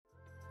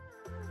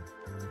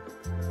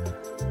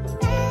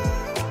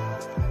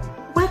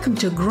Welcome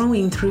to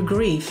Growing Through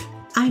Grief.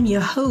 I'm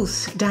your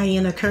host,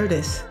 Diana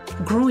Curtis.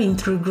 Growing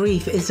Through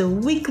Grief is a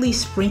weekly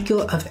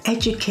sprinkle of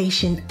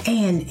education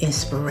and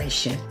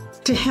inspiration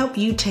to help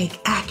you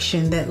take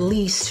action that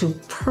leads to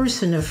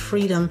personal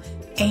freedom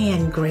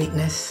and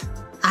greatness.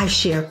 I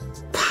share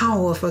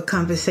powerful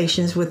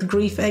conversations with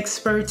grief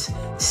experts,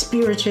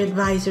 spiritual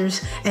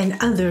advisors, and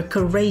other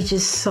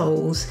courageous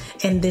souls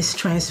in this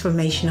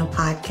transformational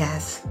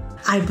podcast.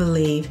 I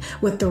believe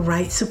with the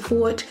right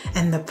support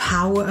and the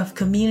power of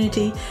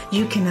community,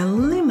 you can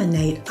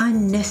eliminate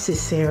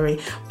unnecessary,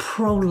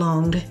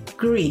 prolonged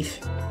grief.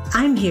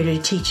 I'm here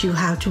to teach you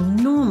how to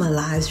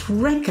normalize,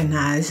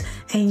 recognize,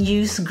 and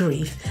use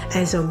grief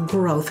as a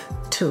growth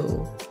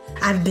tool.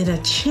 I've been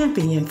a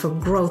champion for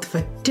growth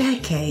for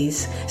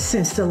decades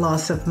since the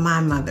loss of my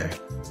mother.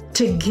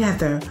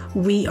 Together,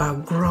 we are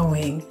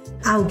growing.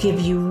 I'll give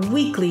you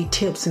weekly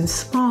tips and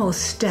small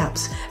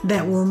steps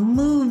that will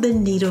move the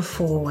needle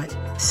forward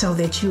so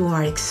that you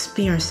are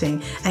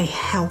experiencing a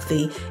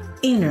healthy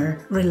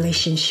inner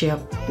relationship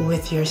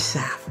with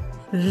yourself.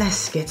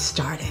 Let's get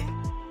started.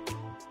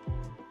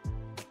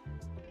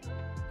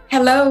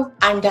 Hello,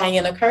 I'm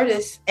Diana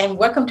Curtis, and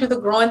welcome to the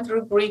Growing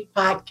Through Grief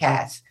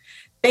podcast.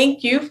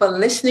 Thank you for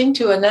listening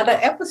to another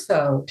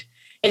episode.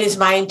 It is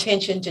my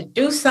intention to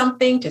do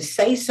something, to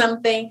say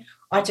something,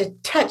 or to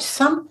touch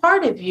some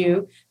part of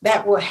you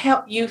that will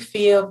help you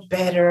feel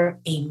better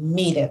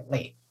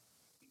immediately.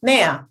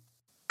 Now,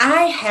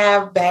 I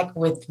have back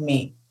with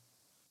me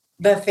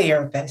the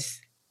therapist,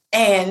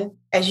 and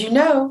as you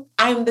know,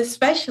 I'm the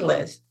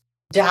specialist,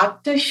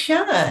 Dr.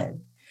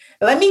 Sean.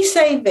 Let me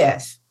say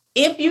this.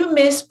 If you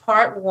missed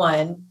part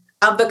one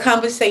of the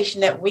conversation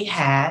that we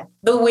had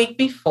the week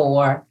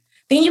before,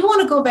 then you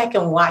want to go back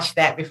and watch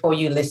that before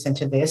you listen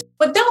to this.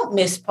 But don't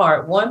miss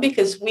part one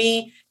because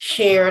we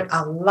shared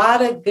a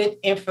lot of good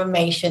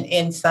information,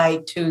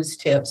 insight, tools,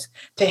 tips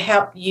to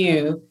help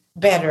you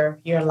better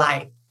your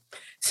life.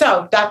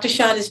 So Dr.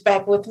 Sean is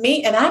back with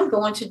me, and I'm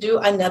going to do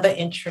another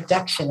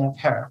introduction of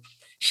her.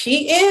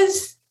 She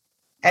is,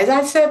 as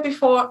I said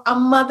before, a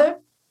mother,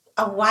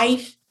 a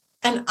wife,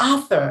 an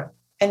author,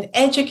 an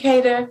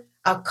educator,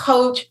 a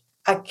coach,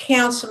 a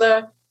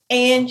counselor,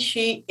 and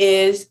she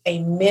is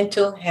a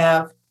mental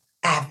health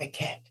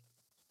advocate.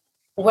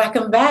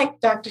 Welcome back,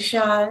 Dr.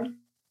 Sean.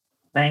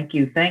 Thank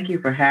you. Thank you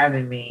for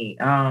having me.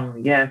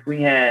 Yes,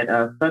 we had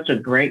such a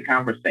great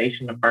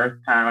conversation the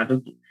first time. I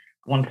just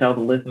want to tell the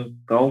listeners,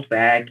 go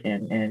back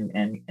and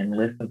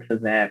listen to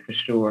that for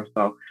sure.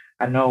 So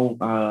I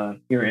know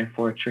you're in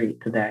for a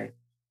treat today.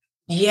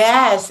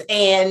 Yes,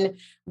 and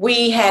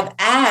we have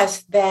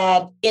asked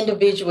that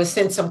individuals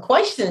send some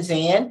questions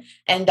in,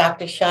 and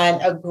Dr. Sean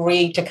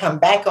agreed to come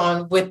back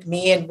on with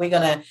me, and we're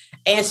going to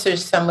answer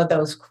some of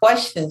those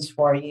questions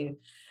for you.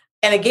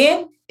 And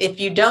again,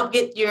 if you don't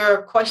get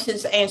your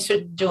questions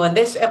answered during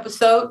this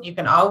episode, you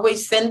can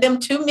always send them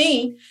to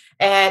me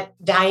at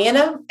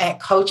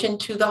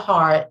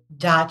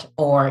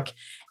diana@coachingtotheheart.org.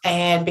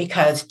 And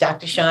because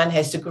Dr. Sean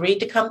has agreed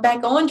to come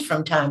back on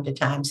from time to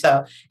time.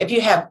 So if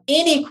you have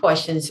any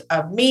questions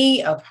of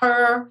me, of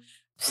her,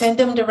 send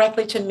them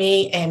directly to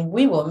me, and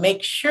we will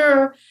make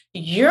sure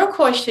your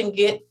question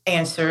get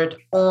answered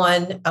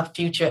on a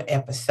future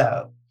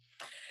episode.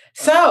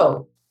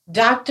 So,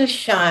 Dr.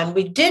 Sean,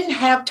 we didn't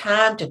have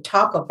time to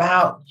talk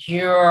about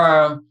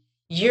your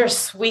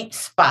sweet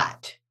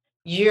spot,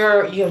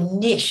 your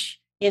niche,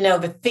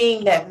 the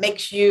thing that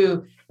makes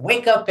you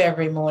wake up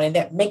every morning,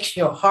 that makes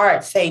your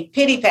heart say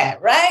pity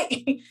pat,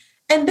 right?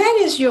 And that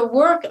is your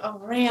work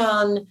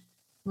around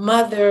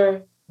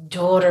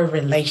mother-daughter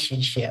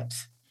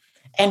relationships.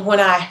 And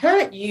when I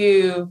heard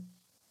you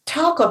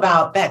talk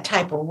about that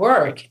type of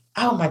work,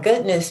 oh my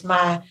goodness,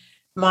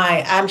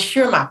 I'm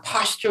sure my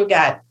posture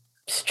got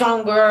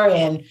stronger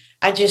and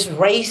I just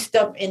raised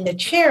up in the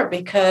chair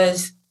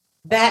because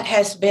that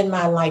has been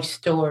my life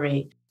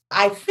story.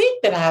 I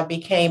think that I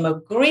became a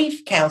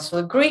grief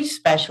counselor, grief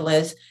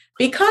specialist,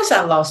 because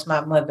I lost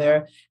my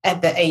mother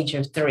at the age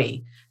of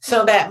 3.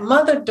 So that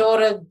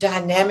mother-daughter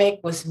dynamic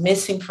was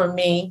missing for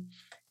me.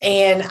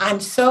 And I'm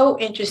so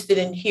interested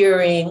in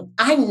hearing,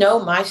 I know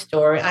my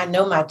story, I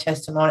know my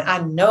testimony, I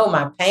know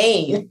my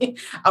pain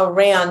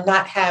around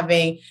not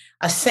having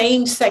a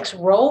same-sex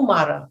role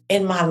model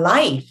in my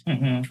life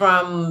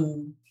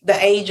from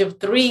the age of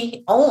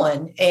 3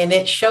 on. And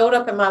it showed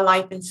up in my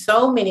life in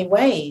so many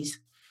ways.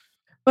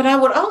 But I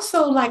would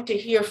also like to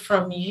hear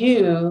from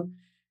you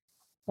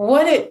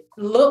what it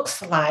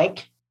looks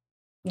like,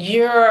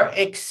 your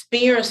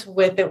experience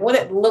with it, what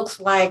it looks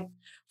like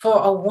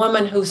for a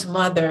woman whose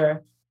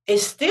mother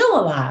is still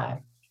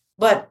alive,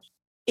 but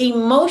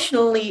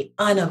emotionally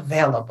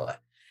unavailable.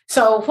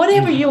 So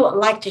whatever you would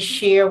like to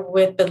share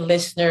with the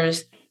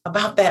listeners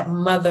about that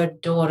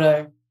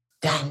mother-daughter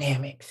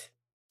dynamics.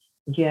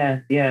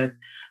 Yes. The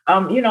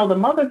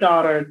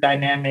mother-daughter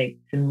dynamic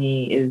to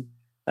me is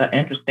an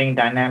interesting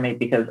dynamic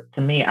because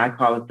to me, I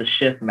call it the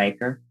shift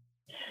maker.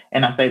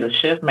 And I say the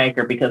shift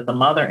maker because the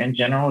mother in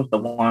general is the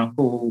one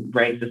who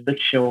raises the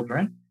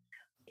children.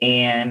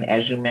 And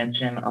as you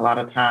mentioned, a lot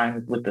of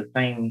times with the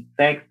same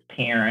sex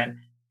parent,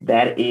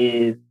 that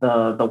is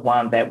the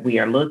one that we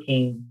are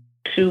looking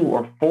to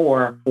or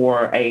for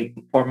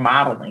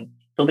modeling.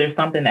 So there's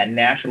something that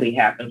naturally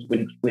happens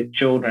with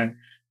children,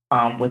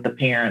 with the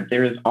parents.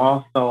 There is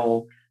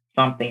also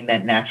something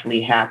that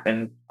naturally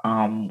happens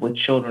with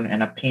children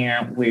and a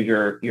parent, where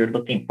you're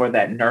looking for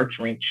that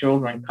nurturing.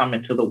 Children come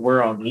into the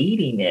world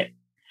needing it.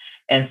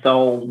 And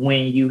so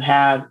when you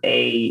have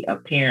a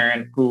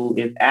parent who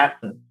is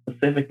absent,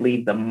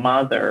 specifically the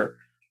mother,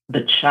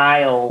 the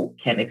child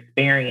can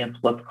experience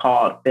what's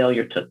called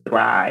failure to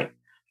thrive.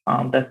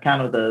 That's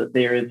kind of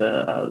there is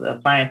a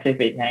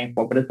scientific name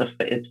for it, but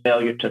it's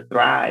failure to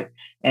thrive.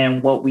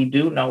 And what we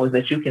do know is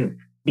that you can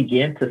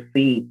begin to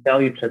see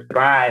failure to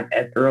thrive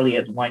as early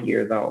as 1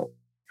 year old.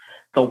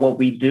 So what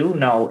we do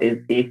know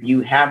is if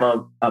you have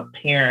a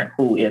parent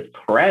who is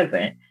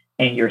present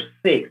and you're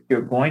 6,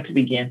 you're going to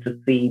begin to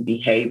see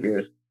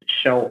behaviors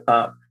show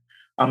up,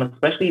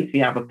 especially if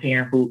you have a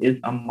parent who is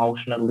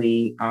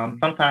emotionally,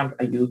 sometimes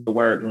I use the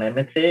word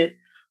limited,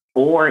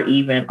 or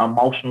even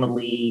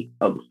emotionally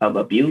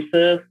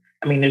abusive.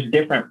 I mean, there's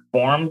different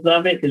forms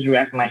of it, because you're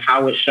asking like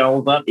how it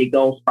shows up. It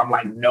goes from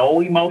like no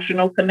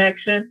emotional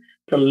connection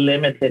to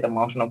limited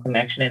emotional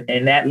connection.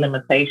 And that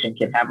limitation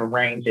can have a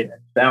range in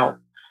itself.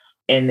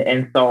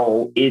 And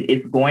so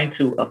it's going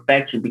to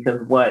affect you,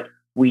 because what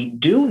we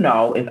do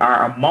know is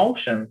our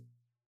emotions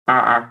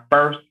are our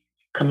first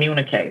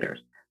communicators.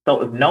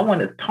 So if no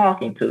one is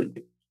talking to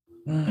you,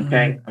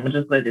 okay, I'm gonna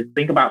just let you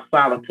think about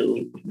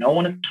solitude. If no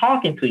one is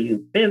talking to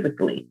you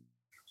physically,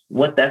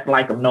 what that's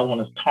like if no one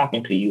is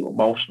talking to you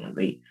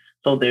emotionally.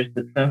 So there's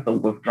the sense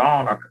of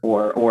withdrawal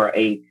or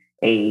a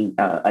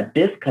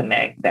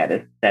disconnect that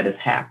is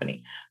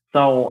happening.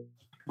 So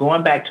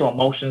going back to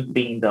emotions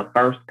being the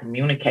first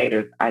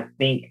communicators, I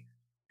think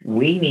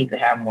we need to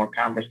have more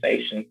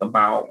conversations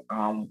about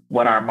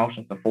what our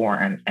emotions are for,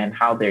 and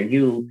how they're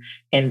used,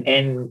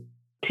 and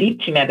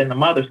teaching that in the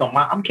mother. So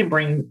mom can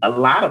bring a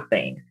lot of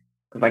things,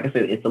 because like I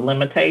said, it's a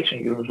limitation.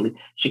 Usually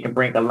she can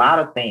bring a lot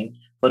of things,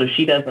 but if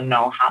she doesn't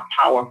know how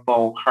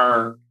powerful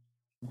her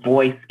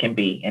voice can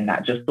be, and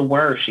not just the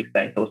words she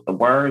says, so it's the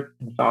words,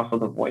 and it's also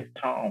the voice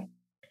tone,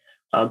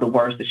 the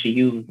words that she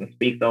uses and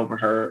speaks over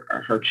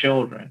her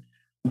children,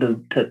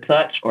 to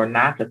touch or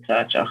not to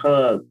touch, a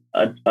hug,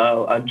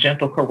 a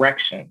gentle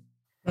correction,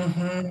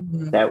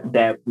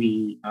 that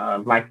we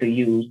like to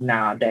use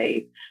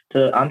nowadays,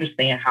 to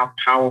understand how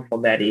powerful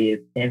that is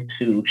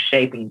into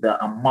shaping the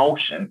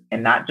emotions,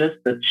 and not just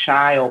the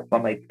child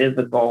from a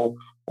physical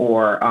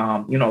or I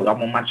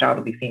want my child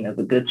to be seen as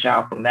a good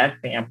child from that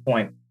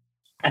standpoint.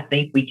 I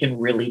think we can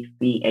really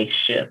see a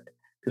shift,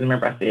 because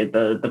remember I said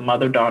the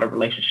mother-daughter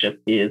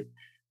relationship is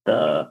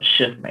the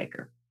shift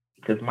maker,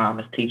 because mom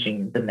is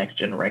teaching the next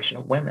generation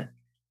of women.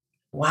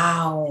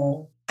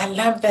 Wow. I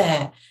love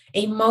that.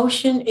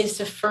 Emotion is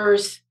the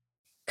first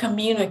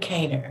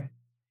communicator,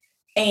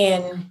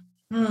 and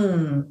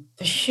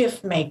the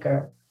shift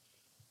maker.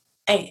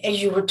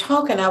 As you were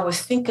talking, I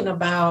was thinking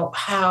about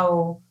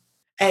how,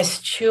 as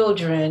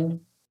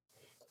children,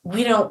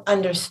 we don't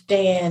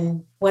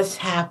understand what's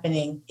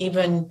happening,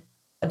 even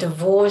a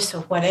divorce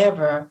or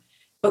whatever,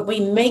 but we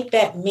make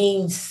that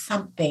mean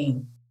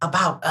something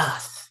about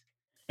us.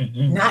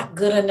 Not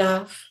good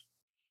enough.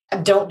 I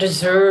don't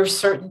deserve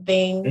certain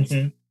things.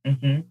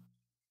 And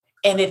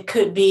it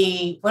could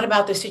be, what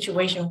about the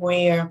situation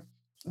where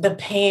the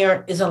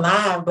parent is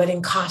alive but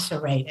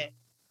incarcerated?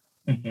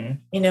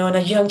 And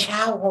a young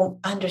child won't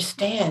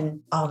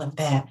understand all of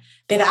that.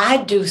 Did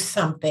I do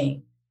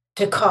something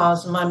to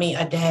cause mommy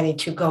or daddy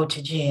to go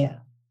to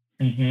jail?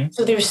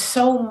 So there's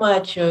so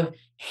much of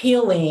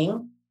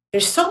healing.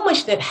 There's so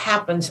much that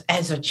happens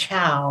as a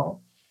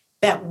child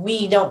that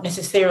we're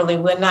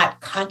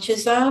not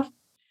conscious of,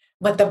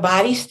 but the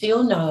body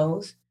still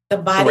knows. The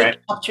body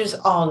captures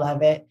all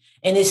of it,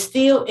 and it's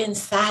still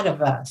inside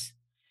of us.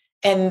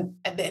 And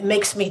it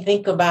makes me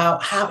think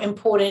about how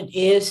important it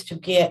is to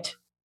get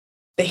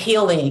the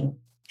healing.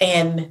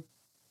 And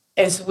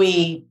as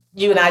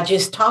you and I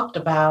just talked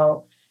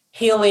about,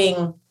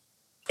 healing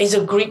is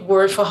a Greek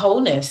word for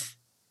wholeness,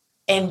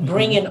 and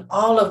bringing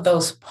all of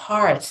those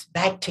parts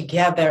back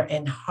together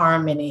in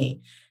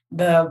harmony,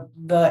 the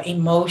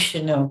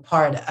emotional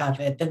part of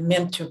it, the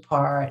mental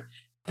part,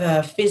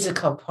 the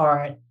physical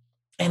part,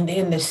 and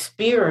then the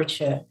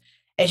spiritual.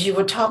 As you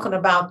were talking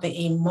about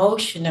the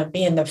emotion of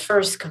being the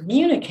first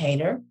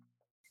communicator,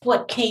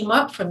 what came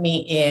up for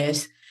me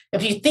is,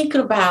 if you think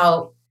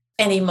about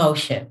an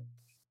emotion,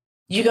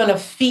 you're going to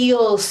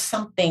feel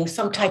something,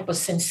 some type of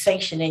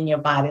sensation in your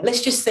body.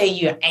 Let's just say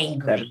you're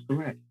angry. That is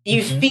correct.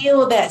 You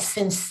feel that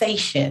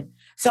sensation.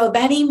 So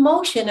that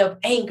emotion of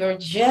anger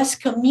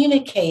just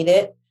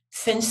communicated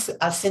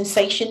a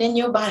sensation in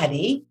your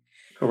body.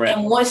 Correct.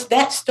 And once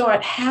that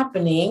starts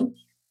happening,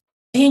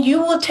 then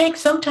you will take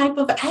some type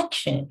of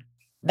action.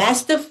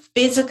 That's the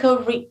physical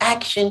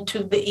reaction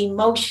to the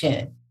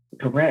emotion.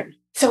 Correct.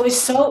 So it's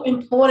so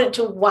important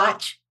to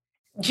watch,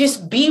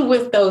 just be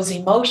with those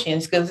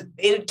emotions, because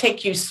it'll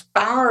take you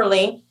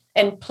spiraling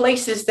in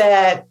places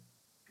that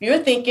you're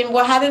thinking,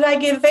 well, how did I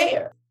get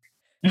there?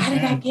 How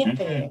did I get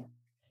there?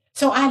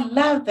 So I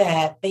love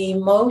that. The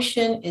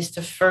emotion is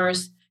the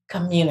first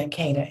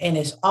communicator and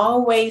is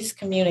always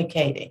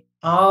communicating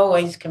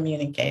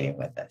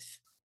with us.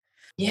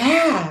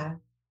 Yeah,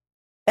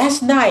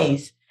 that's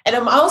nice. And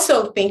I'm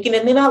also thinking,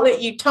 and then I'll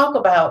let you talk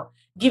about,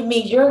 give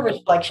me your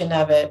reflection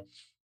of it.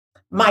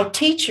 My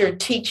teacher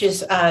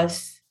teaches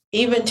us,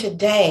 even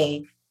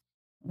today,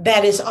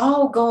 that is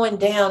all going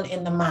down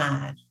in the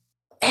mind.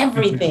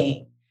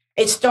 Everything.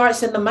 It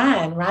starts in the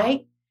mind,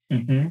 right?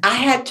 I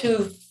had to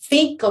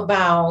think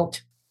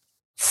about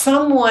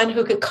someone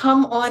who could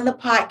come on the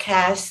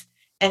podcast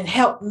and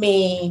help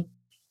me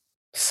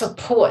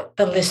support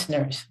the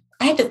listeners.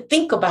 I had to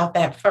think about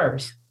that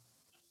first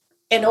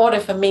in order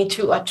for me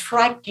to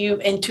attract you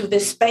into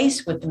this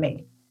space with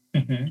me.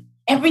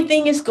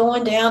 Everything is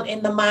going down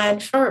in the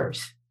mind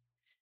first.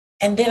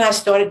 And then I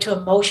started to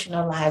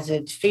emotionalize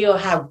it, feel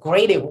how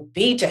great it would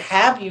be to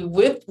have you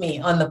with me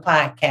on the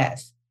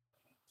podcast.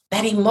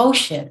 That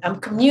emotion,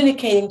 I'm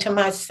communicating to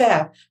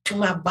myself, to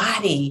my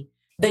body,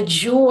 the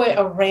joy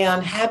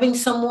around having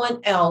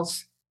someone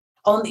else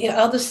on the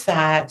other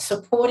side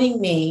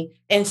supporting me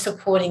and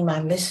supporting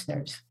my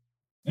listeners.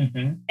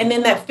 And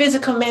then that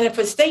physical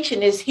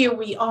manifestation is here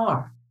we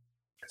are.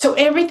 So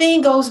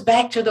everything goes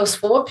back to those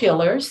 4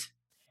 pillars.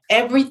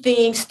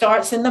 Everything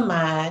starts in the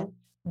mind.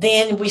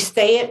 Then we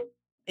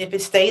if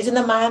it stays in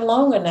the mind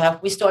long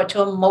enough, we start to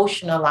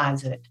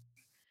emotionalize it.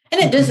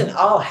 And it doesn't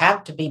all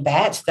have to be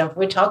bad stuff.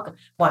 We're talking,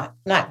 well,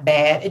 not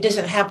bad. It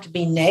doesn't have to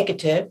be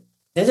negative.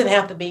 It doesn't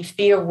have to be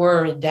fear,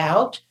 worry,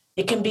 doubt.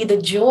 It can be the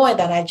joy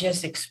that I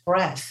just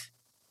expressed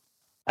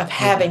of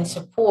having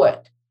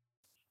support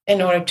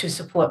in order to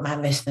support my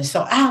listeners.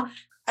 So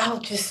I'll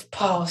just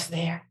pause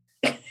there.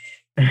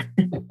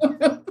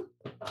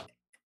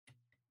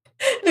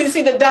 You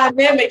see the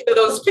dynamic of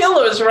those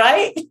pillars,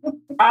 right?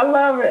 I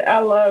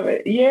love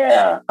it.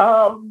 Yeah.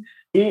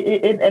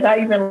 And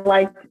I even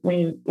like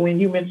when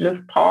you mentioned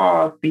just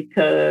pause,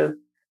 because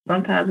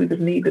sometimes we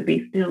just need to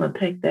be still and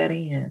take that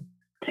in.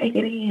 Take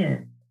it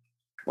in.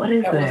 What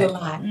is that? That was a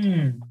lot.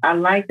 I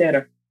like that.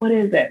 Or what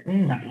is that?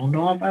 I don't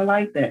know if I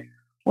like that.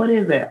 What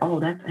is that? Oh,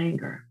 that's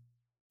anger.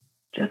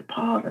 Just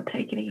pause and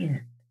take it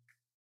in.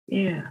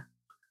 Yeah.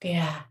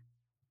 Yeah.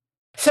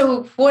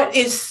 So what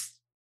is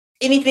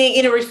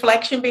any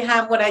reflection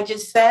behind what I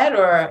just said,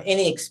 or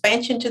any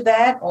expansion to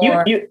that?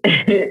 Or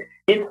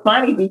it's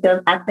funny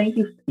because I think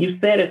you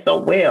said it so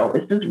well.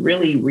 It's just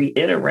really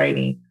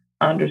reiterating,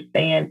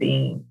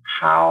 understanding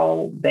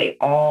how they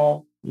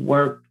all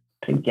work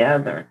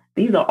together.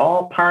 These are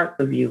all parts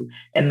of you.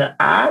 And the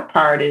odd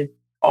part is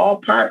all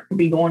parts can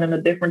be going in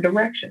a different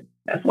direction.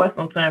 That's why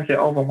sometimes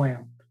you're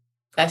overwhelmed.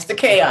 That's the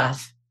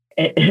chaos.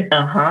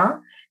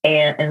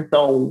 And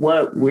so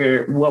what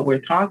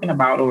we're talking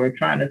about, or we're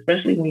trying to,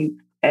 especially when you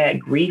add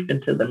grief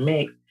into the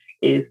mix,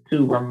 is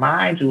to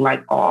remind you,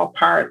 like, all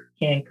parts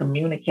can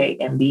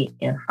communicate and be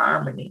in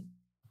harmony.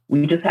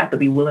 We just have to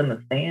be willing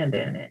to stand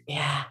in it.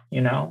 Yeah.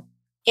 You know?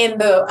 In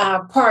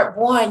the part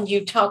 1,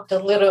 you talked a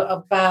little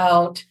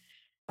about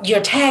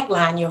your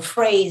tagline, your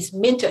phrase,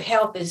 mental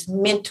health is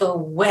mental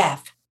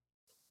wealth.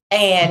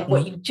 And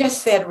what you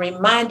just said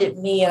reminded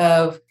me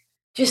of,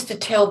 just to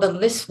tell the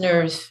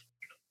listeners,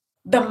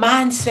 the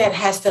mindset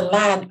has to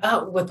line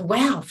up with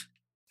wealth,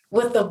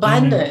 with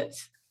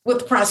abundance,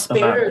 with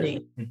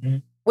prosperity,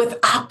 with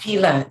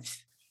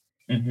opulence.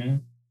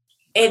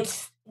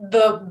 It's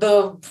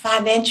the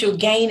financial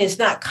gain is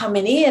not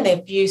coming in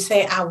if you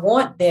say, I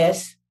want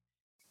this,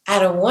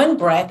 out of one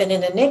breath, and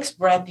in the next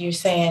breath you're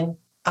saying,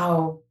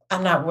 oh,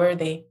 I'm not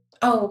worthy.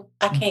 Oh,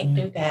 I can't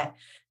do that.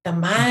 The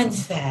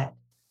mindset,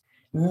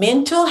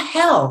 mental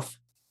health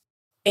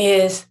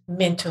is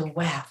mental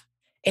wealth.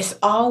 It's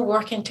all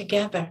working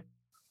together.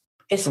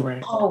 It's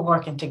all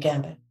working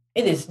together.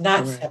 It is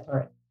not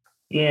separate.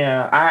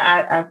 Yeah,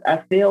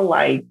 I feel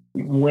like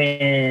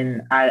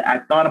when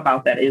I thought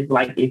about that, it's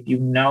like, if you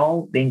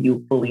know, then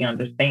you fully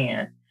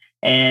understand.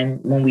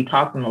 And when we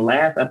talked in the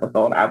last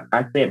episode,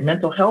 I said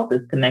mental health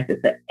is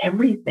connected to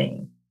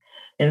everything.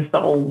 And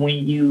so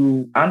when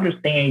you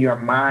understand your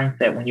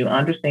mindset, when you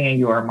understand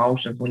your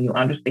emotions, when you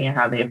understand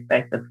how they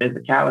affect the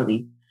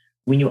physicality,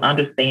 when you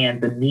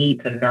understand the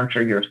need to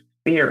nurture your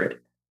spirit,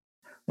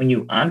 when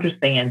you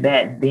understand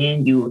that,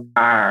 then you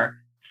are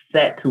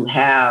set to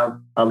have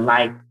a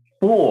life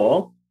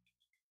full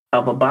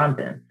of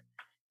abundance.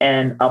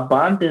 And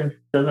abundance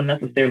doesn't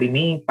necessarily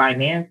mean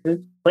finances,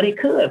 but it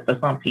could for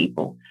some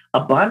people.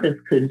 Abundance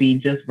could be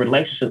just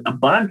relationships.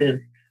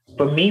 Abundance,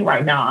 for me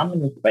right now, I'm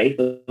in the space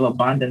of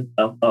abundance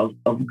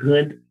of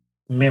good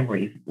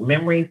memories.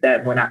 Memories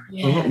that when I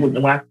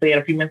said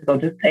a few minutes ago,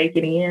 just take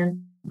it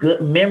in.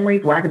 Good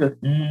memories where I can just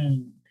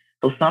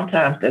So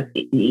sometimes that's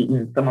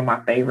eating some of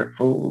my favorite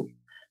foods.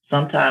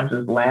 Sometimes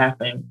it's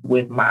laughing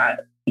with my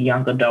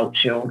young adult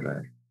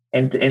children.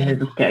 And then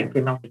just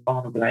getting off the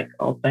phone and be like,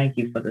 oh, thank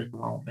you for this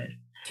moment.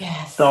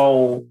 Yes.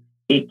 So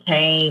it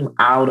came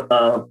out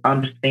of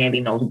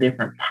understanding those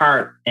different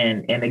parts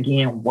and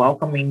again,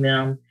 welcoming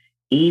them,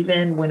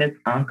 even when it's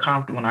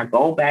uncomfortable. And I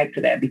go back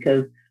to that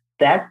because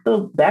that's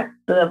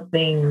the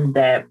thing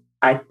that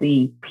I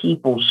see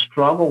people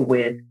struggle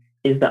with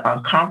is the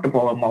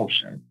uncomfortable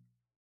emotion,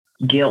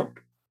 guilt.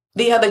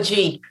 The other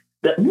G.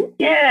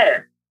 Yeah,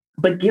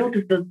 but guilt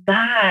is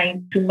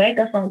designed to make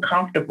us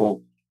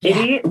uncomfortable.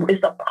 Yeah.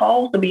 It's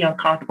supposed to be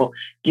uncomfortable.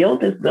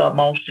 Guilt is the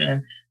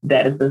emotion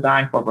that is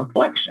designed for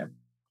reflection.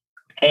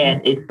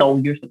 And it's so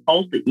you're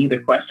supposed to either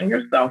question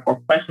yourself or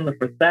question the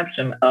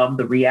perception of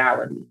the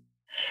reality.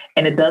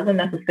 And it doesn't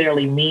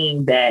necessarily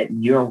mean that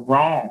you're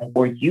wrong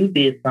or you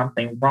did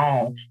something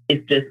wrong.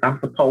 It's just I'm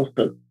supposed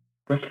to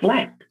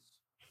reflect.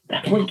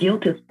 That's what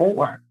guilt is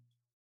for.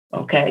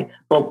 Okay.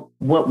 But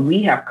what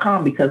we have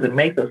come because it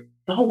makes us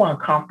so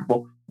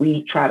uncomfortable,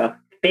 we try to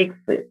fix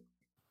it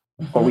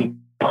or we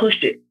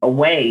push it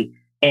away.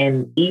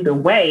 And either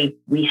way,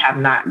 we have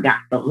not got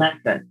the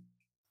lesson.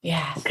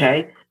 Yes.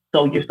 Okay.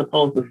 So you're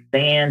supposed to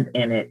stand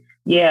in it.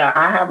 Yeah,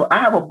 I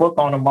have a book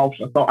on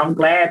emotion. So I'm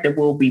glad that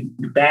we'll be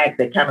back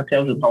that kind of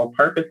tells you the whole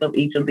purpose of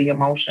each of the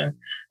emotions.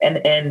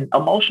 And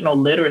emotional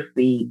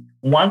literacy,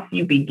 once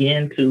you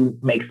begin to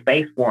make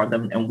space for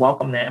them and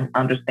welcome them,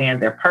 understand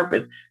their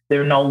purpose,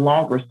 they're no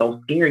longer so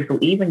scary. So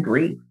even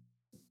grief,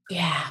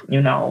 yeah,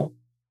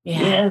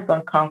 it's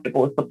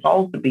uncomfortable. It's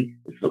supposed to be.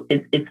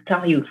 It's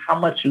telling you how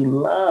much you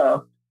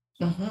love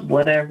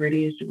whatever it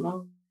is you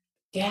love.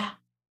 Yeah.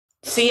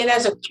 See it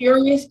as a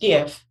curious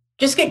gift.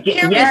 Just get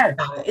curious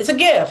about it. It's a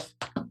gift.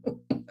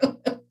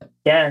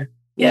 Yeah.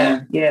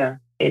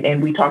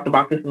 And we talked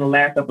about this in the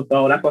last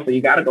episode. That's why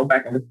you got to go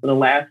back and listen to the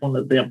last one,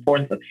 the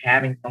importance of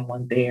having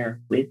someone there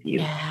with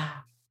you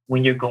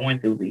when you're going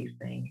through these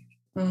things.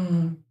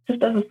 Just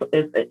doesn't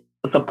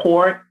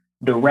support,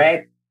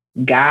 direct,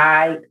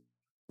 guide,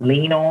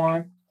 lean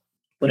on,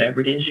 whatever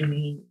it is you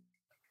need.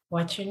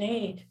 What you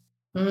need.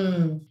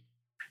 There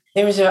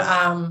was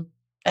an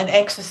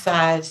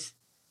exercise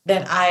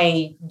that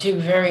I do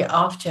very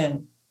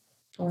often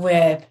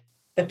with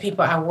the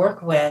people I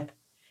work with,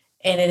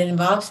 and it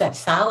involves that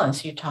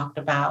silence you talked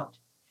about.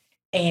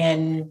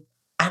 And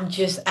I'm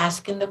just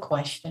asking the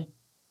question,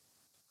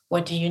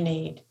 what do you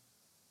need?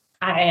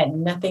 I add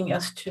nothing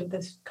else to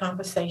this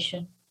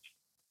conversation.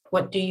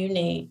 What do you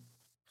need?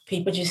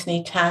 People just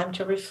need time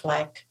to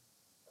reflect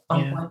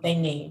on what they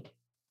need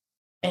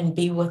and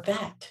be with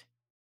that.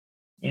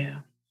 Yeah.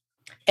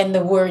 And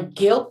the word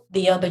guilt,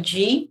 the other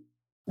G,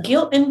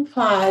 guilt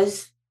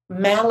implies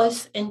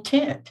malice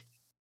intent.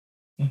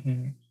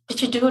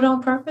 Did you do it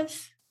on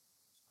purpose?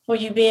 Were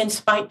you being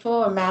spiteful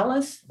or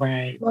malice?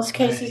 Right. Most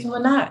cases were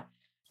not.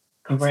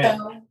 Correct.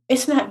 So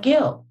it's not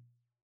guilt.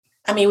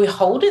 I mean, we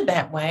hold it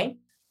that way.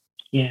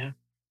 Yeah.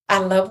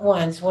 Our loved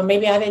ones. Well,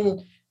 maybe I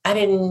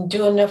didn't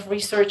do enough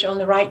research on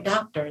the right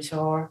doctors,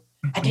 or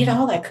I did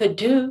all I could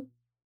do,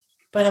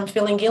 but I'm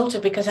feeling guilty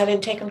because I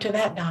didn't take them to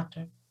that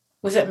doctor.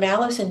 Was it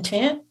malice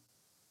intent?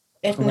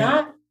 If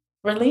not,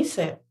 release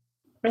it.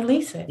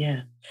 Release it.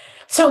 Yeah.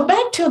 So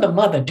back to the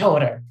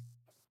mother-daughter.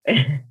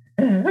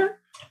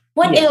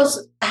 What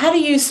else? How do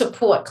you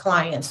support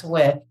clients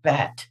with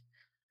that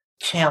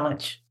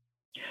challenge?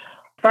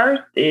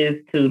 First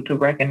is to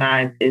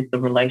recognize it's the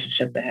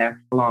relationship that has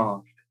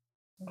flaws.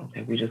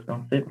 Okay, we're just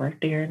gonna sit right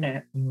there in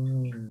that.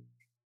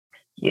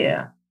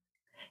 Yeah.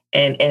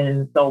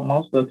 And so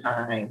most of the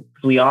time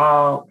we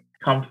all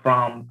come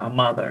from a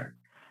mother,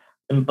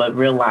 but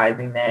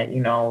realizing that,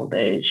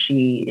 that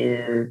she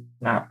is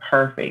not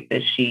perfect,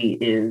 that she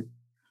is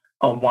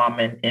a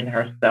woman in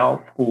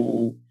herself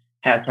who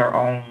has her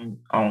own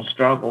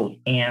struggles.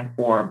 And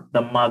for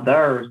the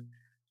mothers,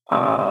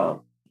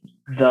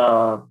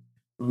 the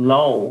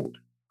load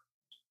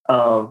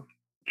of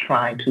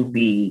trying to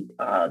be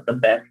the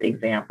best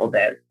example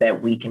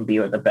that we can be,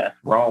 or the best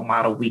role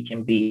model we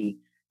can be,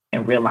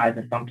 and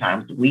realizing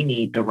sometimes we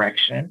need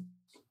direction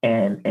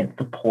and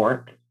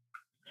support,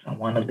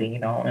 someone to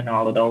lean on, and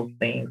all of those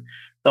things.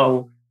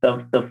 So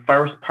the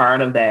first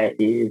part of that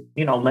is,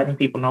 letting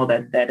people know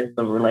that is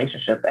the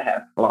relationship that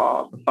has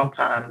flaws. And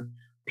sometimes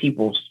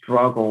people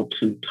struggle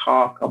to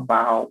talk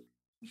about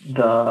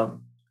the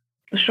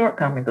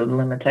shortcomings, the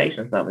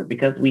limitations of it,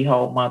 because we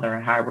hold mother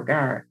in high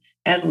regard,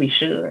 as we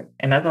should.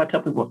 And that's why I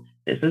tell people,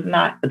 this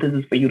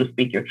is for you to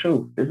speak your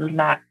truth. This is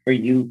not for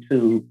you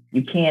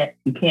you can't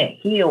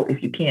heal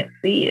if you can't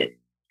see it.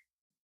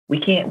 We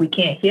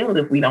can't heal it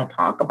if we don't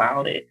talk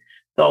about it.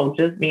 So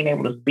just being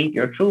able to speak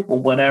your truth, or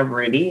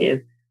whatever it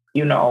is,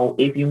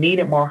 if you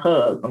needed more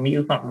hugs, let me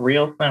use something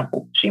real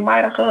simple. She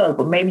might have hugged,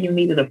 but maybe you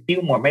needed a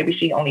few more. Maybe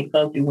she only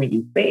hugged you when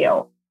you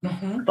failed.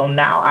 So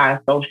now I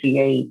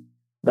associate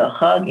the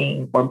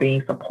hugging or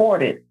being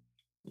supported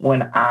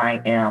when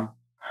I am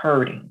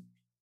hurting.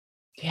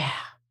 Yeah.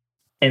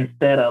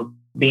 Instead of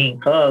being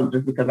hugged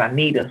just because I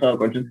need a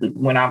hug, or just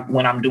when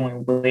I'm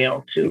doing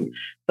well too.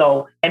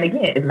 So, and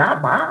again, it's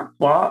not my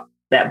fault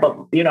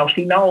but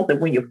she knows that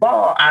when you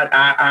fall,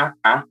 I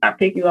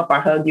pick you up,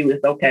 I hug you,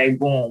 it's okay,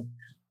 boom.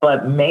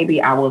 But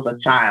maybe I was a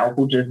child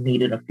who just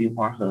needed a few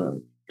more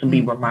hugs to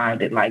be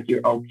reminded, like,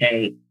 you're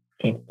okay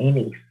in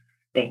any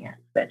stance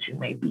that you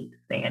may be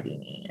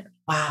standing in.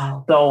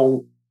 Wow.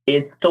 So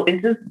it's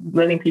just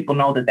letting people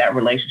know that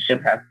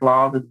relationship has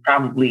flaws. It's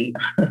probably,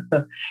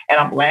 and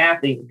I'm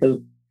laughing because,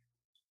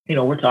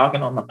 we're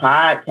talking on the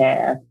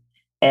podcast,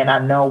 and I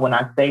know when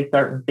I say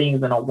certain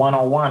things in a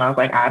one-on-one, I was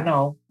like, I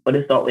know, but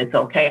it's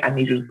okay. I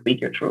need you to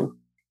speak your truth.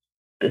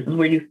 This is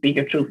where you speak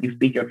your truth. You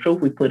speak your truth.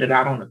 We put it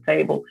out on the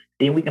table.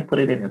 Then we can put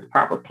it in its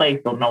proper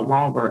place. So no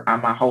longer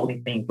am I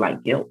holding things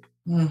like guilt,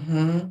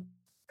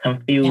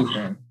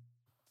 confusion,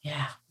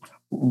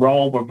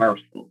 role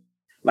reversal.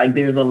 Like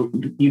there's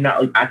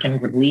I can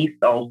release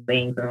those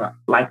things and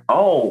like,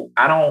 oh,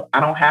 I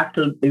don't have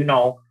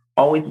to,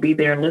 always be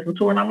there and listen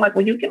to her. And I'm like,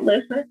 well, you can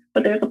listen,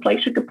 but there's a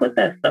place you can put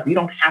that stuff. You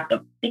don't have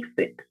to fix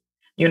it,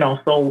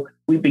 So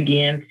we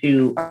begin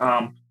to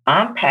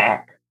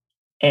unpack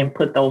and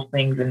put those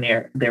things in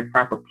their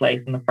proper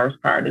place. And the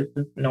first part is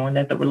just knowing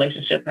that the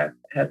relationship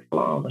has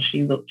flaws, and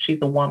she's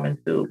a woman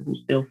too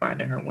who's still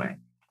finding her way.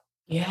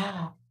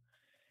 Yeah,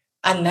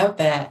 I love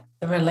that.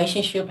 The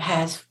relationship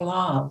has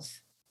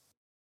flaws.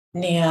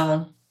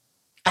 Now,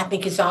 I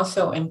think it's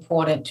also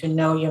important to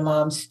know your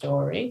mom's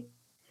story.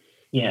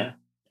 Yeah,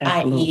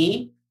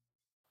 i.e.,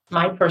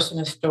 my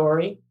personal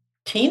story,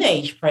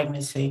 teenage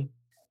pregnancy.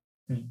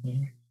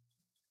 Mm-hmm.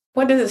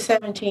 What does a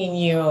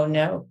 17-year-old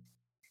know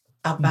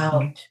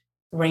about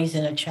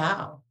raising a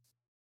child?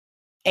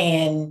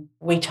 And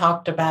we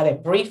talked about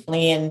it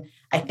briefly, and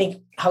I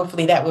think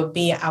hopefully that will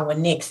be our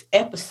next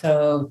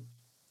episode,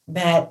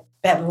 that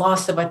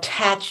loss of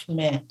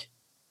attachment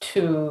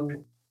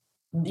to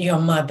your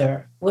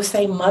mother. We'll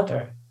say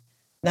mother,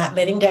 not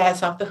letting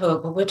dads off the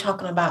hook, but we're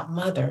talking about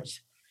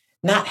mothers,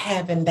 not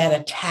having that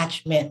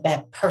attachment,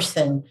 that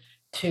person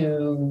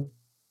to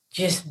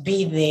just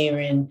be there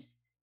and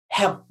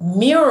help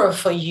mirror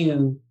for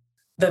you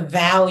the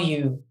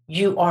value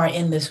you are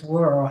in this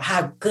world,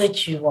 how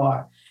good you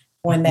are.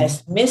 When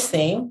that's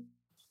missing,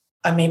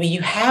 or maybe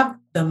you have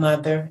the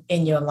mother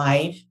in your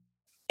life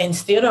and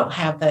still don't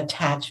have the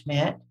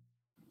attachment,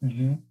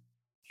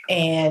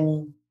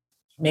 and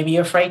maybe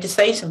you're afraid to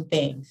say some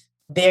things.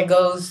 There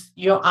goes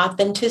your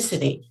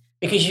authenticity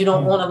because you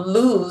don't want to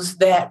lose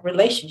that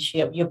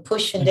relationship. You're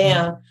pushing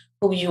down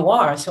who you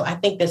are. So I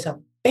think that's a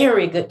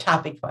very good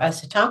topic for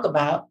us to talk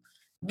about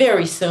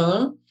very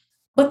soon.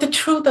 But the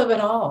truth of it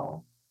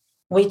all,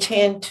 we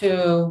tend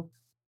to,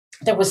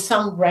 there was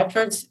some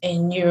reference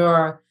in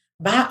your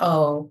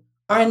bio,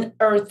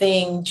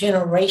 unearthing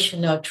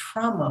generational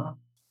trauma.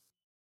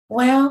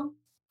 Well,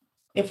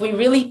 if we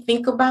really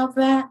think about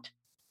that,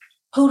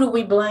 who do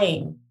we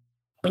blame?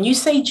 When you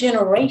say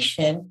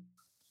generation,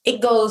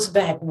 it goes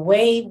back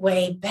way,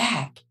 way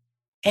back.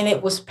 And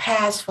it was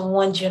passed from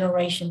one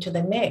generation to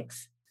the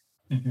next.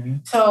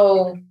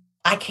 So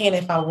I can,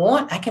 if I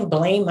want, I can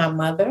blame my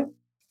mother.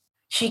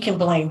 She can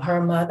blame her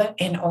mother,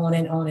 and on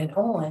and on and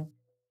on.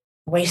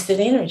 Wasted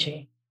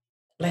energy.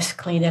 Let's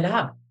clean it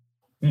up.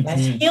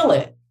 Let's heal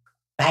it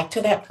back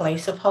to that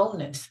place of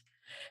wholeness.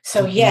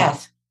 So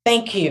yes,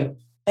 thank you.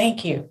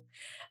 Thank you.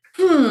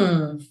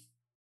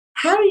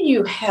 How do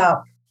you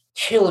help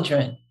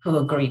children who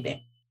are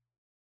grieving?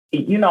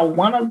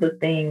 One of the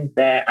things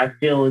that I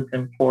feel is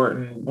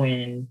important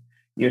when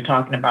you're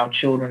talking about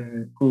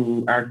children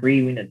who are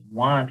grieving is,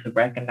 one, to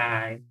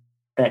recognize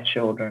that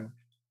children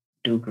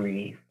do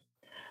grieve.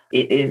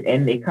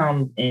 And it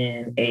comes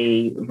in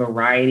a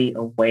variety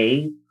of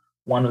ways.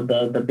 One of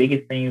the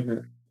biggest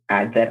things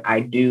that I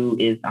do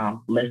is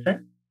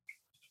listen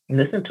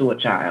to a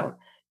child.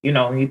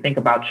 When you think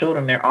about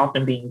children, they're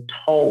often being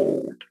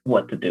told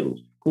what to do.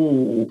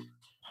 School,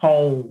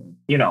 home,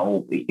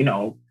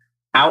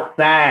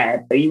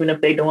 outside, even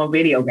if they're doing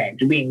video games,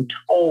 you're being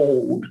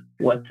told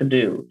what to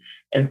do.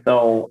 And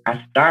so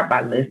I start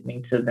by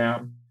listening to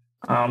them,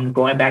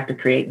 going back to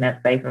creating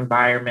that safe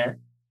environment.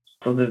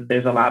 So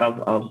there's a lot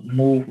of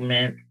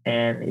movement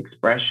and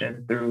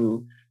expression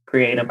through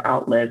creative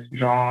outlets,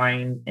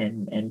 drawing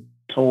and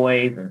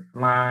toys and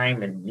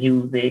slime and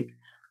music,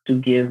 to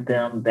give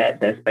them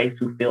that space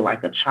to feel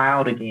like a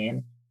child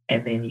again.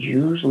 And then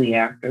usually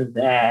after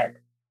that,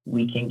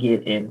 we can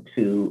get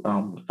into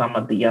some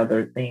of the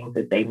other things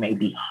that they may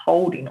be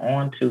holding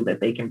on to, that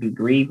they can be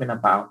grieving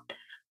about.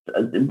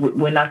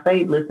 When I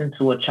say listen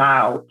to a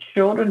child,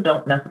 children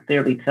don't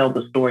necessarily tell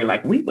the story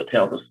like we would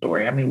tell the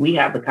story. I mean, we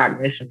have the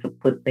cognition to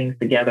put things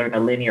together in a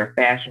linear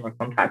fashion or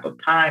some type of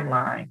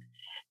timeline.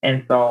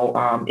 And so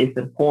it's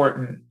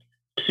important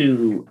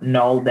to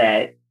know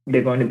that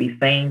they're going to be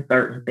saying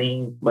certain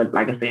things, but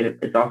like I said,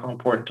 it's also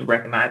important to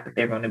recognize that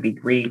they're going to be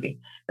grieving.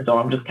 And so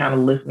I'm just kind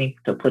of listening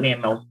to put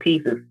in those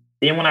pieces.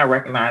 Then when I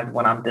recognize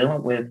what I'm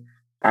dealing with,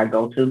 I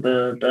go to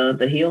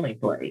the healing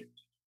place,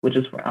 which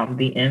is from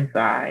the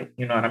inside,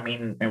 you know what I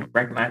mean? And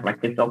recognize like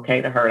it's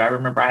okay to hurt. I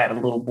remember I had a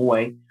little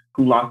boy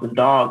who lost his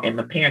dog, and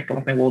the parents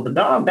come saying, well, the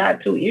dog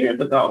died 2 years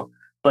ago.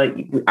 But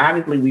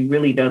obviously we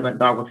really doesn't,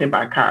 dog was hit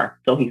by a car.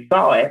 So he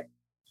saw it.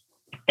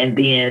 And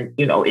then,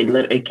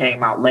 it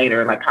came out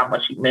later, like how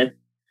much he missed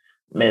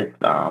his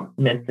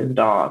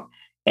dog.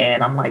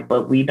 And I'm like,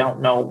 but we don't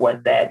know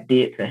what that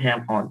did to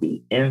him on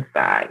the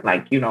inside.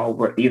 Like,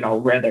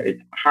 whether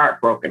it's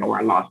heartbroken or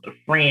I lost a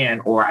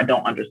friend or I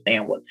don't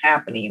understand what's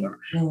happening or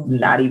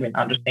not even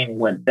understanding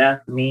what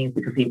death means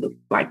because he was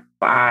like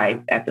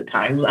 5 at the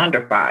time. He was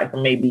under 5,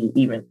 so maybe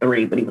even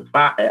 3, but he was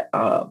 5.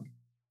 I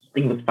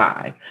think he was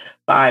 5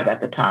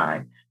 at the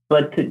time.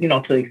 But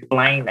to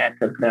explain that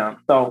to them.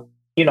 So,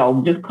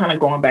 just kind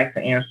of going back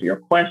to answer your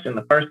question,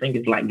 the first thing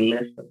is like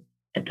listen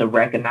and to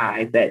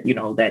recognize that,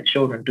 that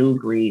children do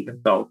grieve. And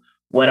so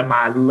what am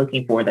I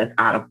looking for that's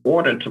out of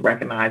order to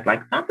recognize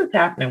like something's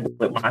happening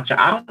with my child?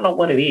 I don't know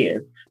what it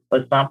is,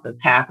 but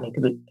something's happening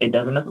because it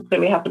doesn't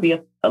necessarily have to be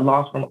a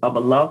loss of a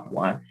loved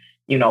one.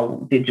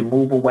 Did you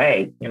move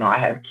away? I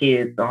have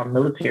kids,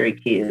 military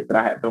kids that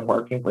I have been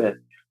working with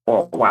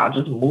for a while,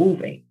 just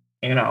moving,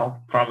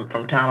 from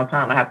time to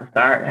time. I have to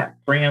have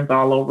friends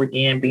all over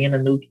again, being a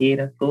new kid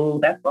in school.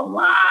 That's a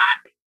lot.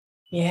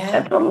 Yeah.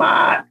 That's a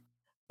lot.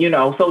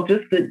 So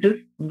just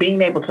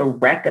being able to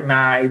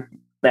recognize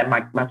that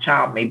my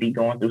child may be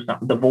going through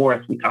something.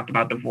 Divorce, we talked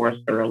about divorce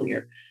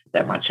earlier,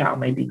 that my child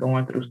may be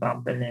going through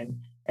something.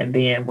 And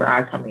then where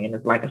I come in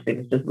is, like I said,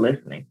 it's just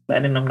listening,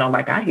 letting them know,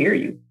 like, I hear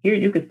you. Here,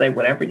 you can say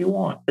whatever you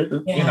want. This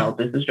is,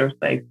 this is your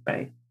safe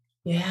space.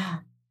 Yeah.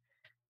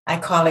 I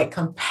call it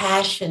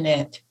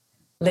compassionate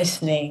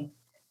listening.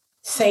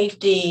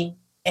 Safety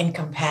and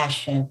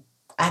compassion,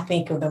 I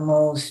think, are the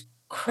most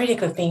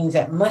critical things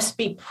that must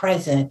be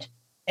present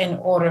in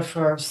order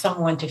for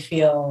someone to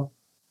feel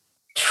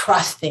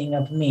trusting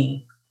of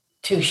me,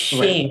 to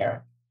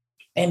share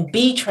and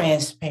be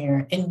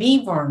transparent and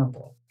be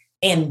vulnerable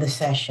in the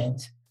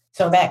sessions.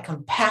 So that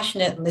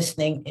compassionate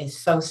listening is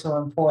so, so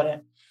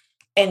important.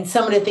 And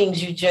some of the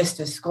things you just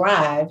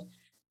described,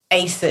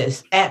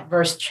 ACEs,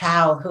 adverse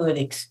childhood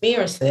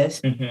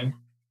experiences,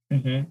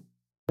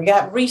 we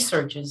got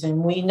researchers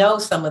and we know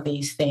some of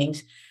these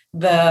things.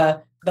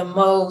 The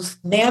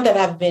most, now that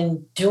I've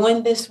been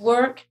doing this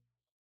work,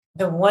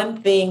 the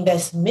one thing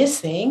that's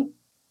missing,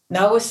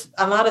 no, it's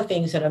a lot of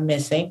things that are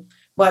missing,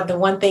 but the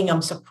one thing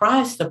I'm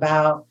surprised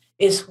about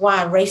is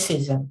why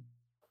racism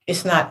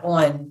is not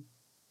on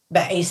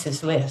the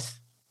ACEs list.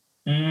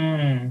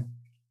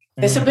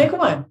 It's a big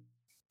one.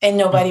 And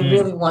nobody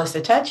really wants to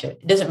touch it.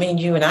 It doesn't mean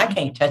you and I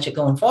can't touch it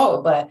going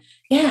forward, but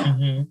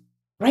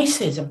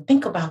racism,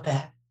 think about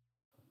that.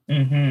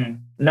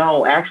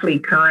 No, actually,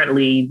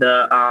 currently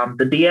the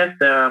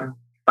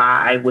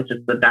DSM-5, which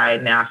is the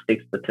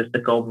Diagnostic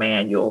Statistical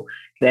Manual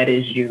that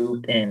is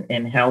used in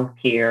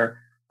healthcare,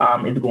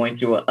 is going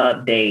through an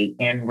update,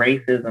 and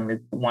racism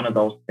is one of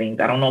those things.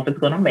 I don't know if it's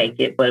going to make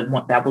it, but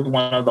that was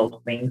one of those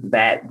things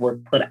that was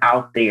put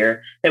out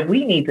there that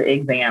we need to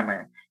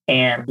examine.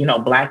 And,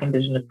 Black,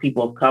 Indigenous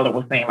people of color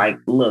were saying, like,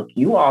 look,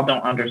 you all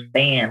don't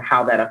understand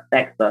how that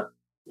affects us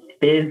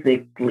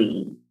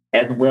physically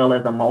as well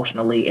as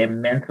emotionally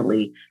and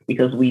mentally,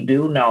 because we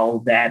do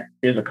know that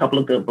there's a couple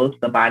of good books,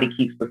 The Body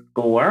Keeps the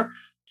Score.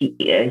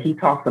 He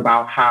talks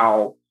about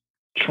how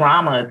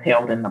trauma is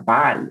held in the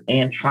body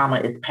and trauma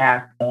is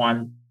passed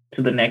on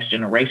to the next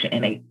generation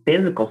in a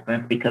physical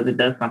sense because it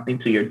does something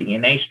to your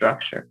DNA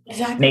structure.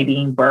 Exactly.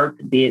 Nadine Burke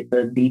did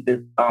the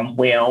Deepest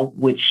Well,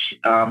 which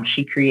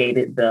she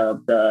created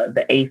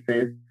the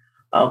ACEs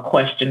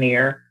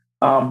questionnaire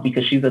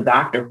because she's a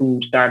doctor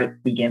who started to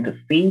begin to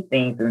see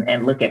things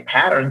and look at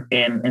patterns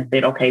and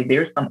said, okay,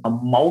 there's some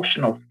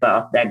emotional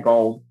stuff that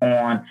goes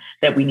on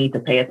that we need to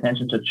pay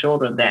attention to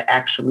children that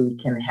actually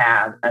can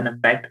have an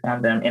effect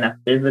on them in a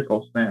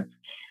physical sense.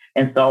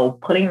 And so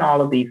putting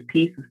all of these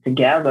pieces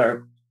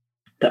together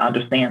to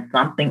understand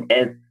something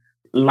as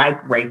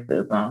like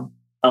racism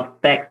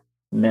affects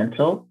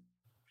mental,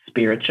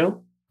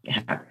 spiritual, you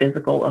have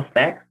physical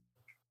effects,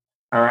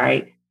 all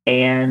right?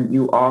 And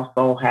you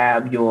also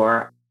have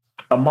your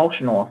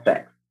emotional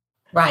effects.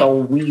 Right. So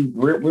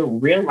we're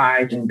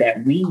realizing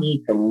that we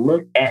need to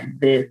look at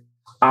this,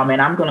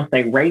 and I'm going to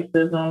say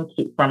racism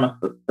from a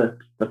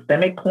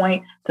systemic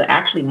point to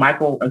actually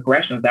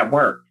microaggressions at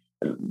work.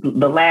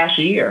 The last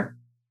year,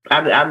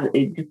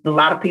 it's just a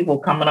lot of people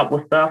coming up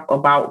with stuff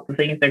about the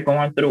things they're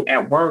going through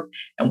at work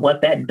and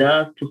what that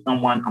does to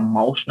someone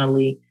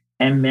emotionally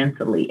and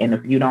mentally. And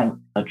if you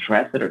don't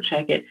address it or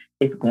check it,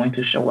 it's going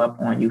to show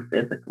up on you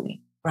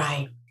physically.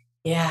 Right.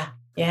 Yeah.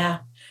 Yeah.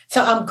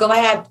 So I'm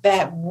glad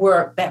that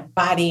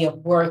body of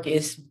work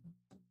is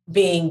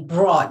being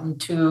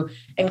broadened to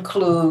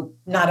include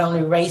not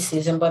only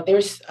racism, but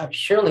there's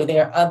surely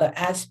there are other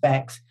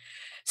aspects.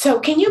 So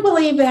can you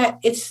believe that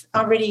it's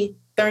already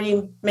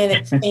 30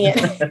 minutes in?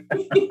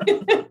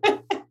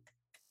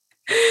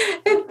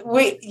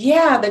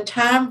 The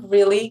time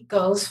really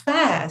goes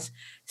fast.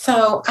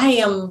 So I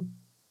am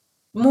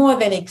more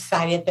than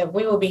excited that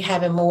we will be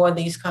having more of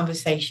these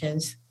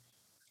conversations.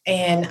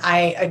 And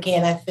I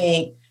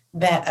think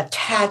that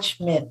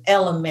attachment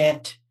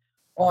element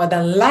or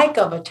the lack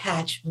of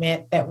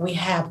attachment that we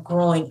have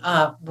growing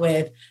up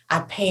with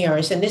our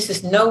parents, and this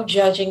is no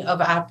judging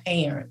of our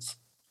parents,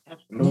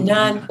 absolutely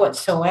none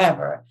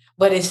whatsoever,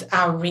 but it's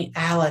our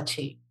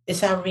reality.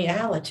 It's our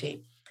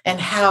reality and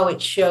how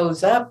it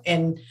shows up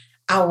in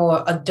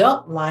our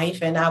adult life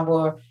and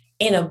our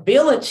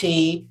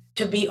inability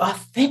to be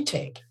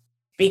authentic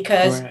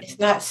because Right. it's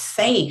not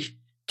safe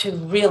to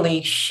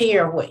really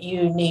share what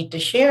you need to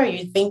share.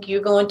 You think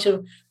you're going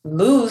to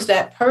lose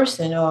that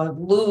person or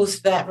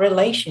lose that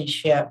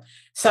relationship.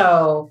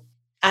 So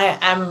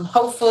I'm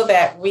hopeful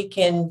that we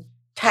can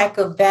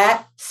tackle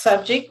that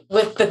subject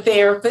with the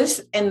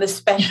therapist and the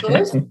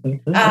specialist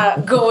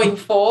going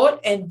forward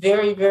and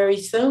very, very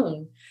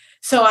soon.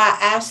 So I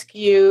ask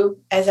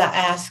you, as I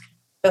asked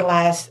the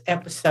last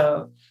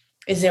episode,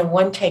 is there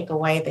one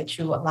takeaway that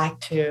you would like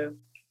to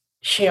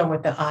share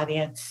with the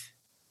audience?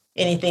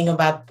 Anything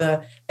about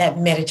that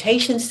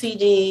meditation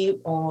CD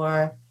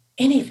or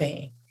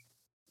anything?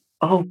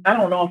 Oh, I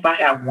don't know if I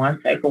have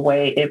one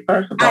takeaway.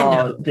 First of I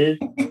all, know.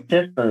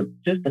 just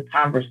the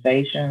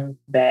conversations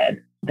that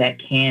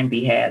can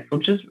be had. So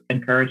just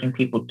encouraging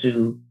people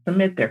to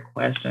submit their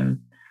questions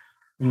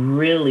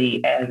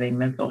really as a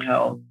mental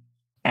health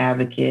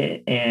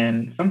advocate.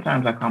 And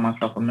sometimes I call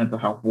myself a mental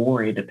health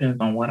warrior. It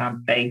depends on what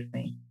I'm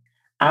facing.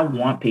 I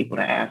want people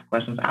to ask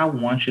questions. I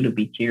want you to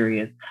be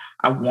curious.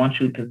 I want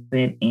you to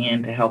sit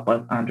in to help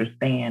us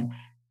understand.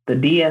 The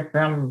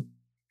DSM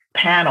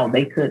panel,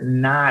 they could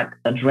not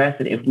address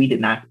it if we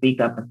did not speak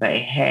up and say,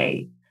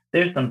 hey,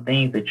 there's some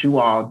things that you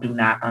all do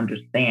not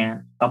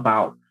understand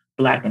about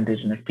Black,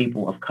 Indigenous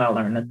people of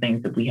color and the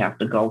things that we have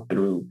to go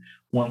through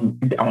when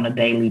on a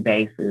daily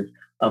basis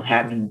of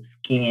having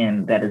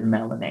skin that is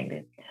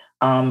melanated.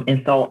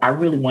 And so I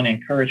really want to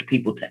encourage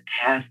people to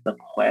ask the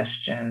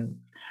questions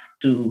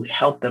to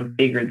help them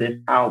figure this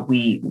out.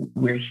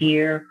 We're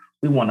here.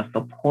 We want to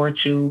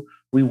support you.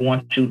 We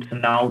want you to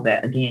know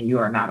that, again, you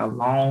are not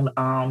alone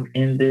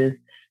in this.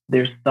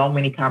 There's so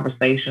many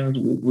conversations.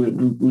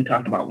 We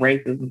talked about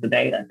racism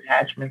today,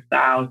 attachment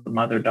styles, the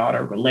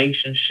mother-daughter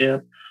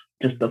relationship,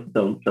 just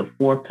the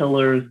four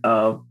pillars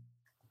of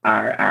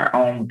our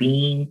own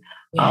being.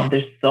 Yeah.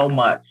 There's so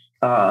much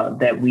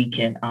that we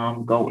can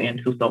go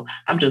into. So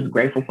I'm just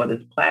grateful for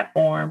this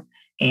platform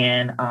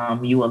and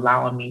you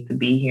allowing me to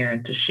be here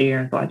and to share.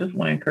 And so I just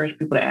want to encourage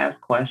people to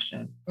ask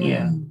questions.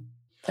 Yeah,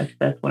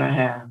 that's what I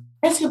have.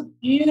 That's a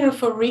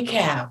beautiful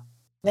recap.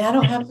 Now I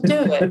don't have to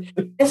do it.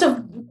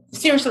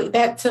 Seriously,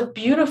 that's a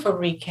beautiful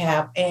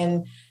recap.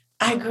 And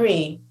I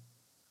agree.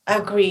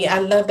 I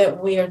love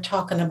that we are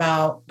talking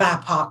about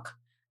BIPOC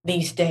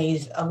these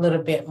days a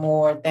little bit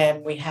more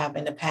than we have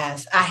in the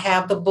past. I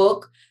have the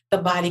book, The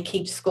Body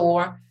Keeps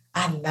Score.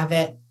 I love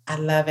it. I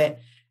love it.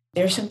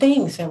 There's some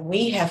things that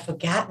we have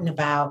forgotten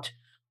about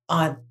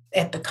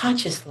at the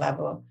conscious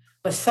level,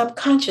 but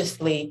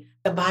subconsciously,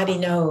 the body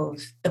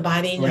knows. The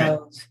body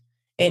knows.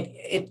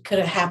 It could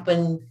have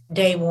happened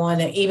day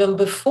one, or even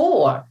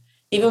before,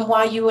 even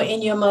while you were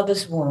in your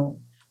mother's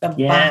womb.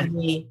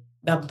 The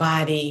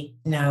body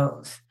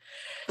knows.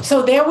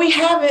 So there we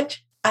have it,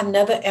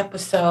 another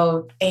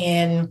episode.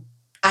 And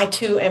I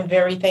too am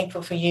very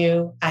thankful for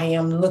you. I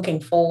am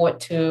looking forward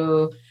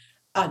to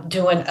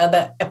doing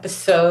other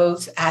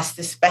episodes, Ask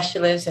the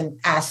Specialist and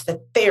Ask the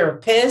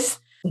Therapist,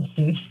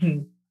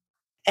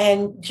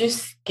 and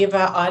just give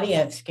our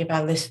audience, give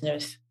our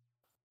listeners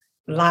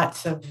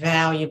lots of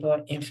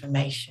valuable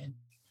information.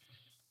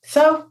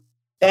 So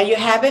there you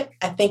have it.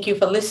 I thank you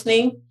for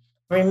listening.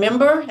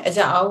 Remember, as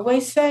I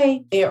always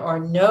say, there are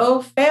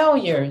no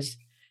failures.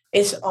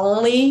 It's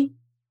only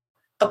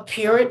a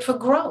period for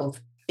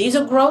growth. These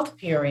are growth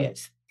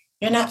periods.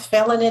 You're not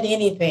failing at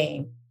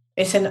anything.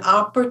 It's an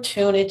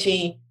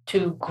opportunity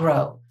to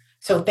grow.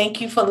 So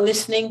thank you for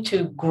listening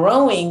to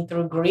Growing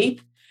Through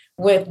Grief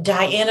with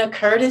Diana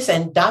Curtis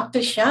and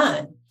Dr.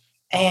 Sean.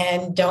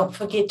 And don't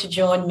forget to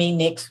join me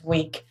next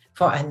week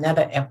for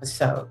another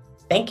episode.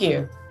 Thank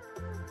you.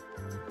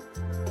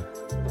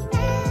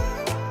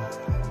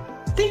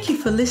 Thank you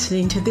for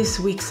listening to this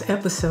week's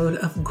episode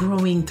of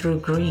Growing Through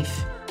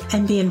Grief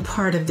and being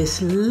part of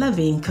this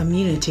loving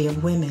community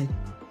of women.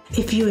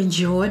 If you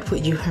enjoyed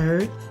what you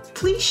heard,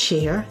 please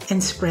share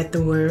and spread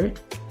the word.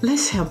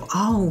 Let's help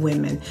all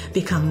women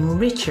become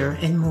richer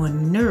and more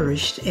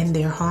nourished in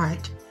their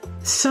heart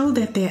so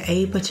that they're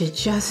able to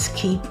just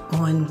keep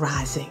on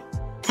rising.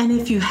 And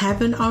if you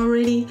haven't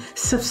already,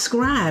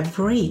 subscribe,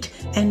 rate,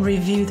 and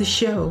review the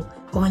show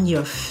on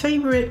your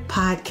favorite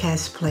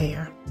podcast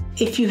player.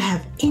 If you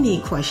have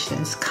any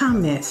questions,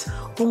 comments,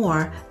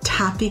 or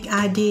topic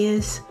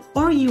ideas,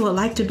 or you would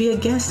like to be a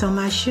guest on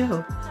my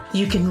show,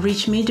 you can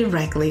reach me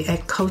directly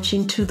at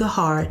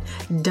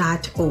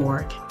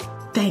coachingtotheheart.org.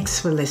 Thanks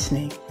for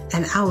listening,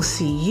 and I'll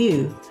see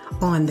you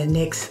on the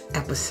next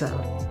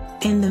episode.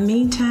 In the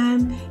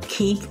meantime,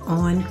 keep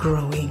on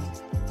growing.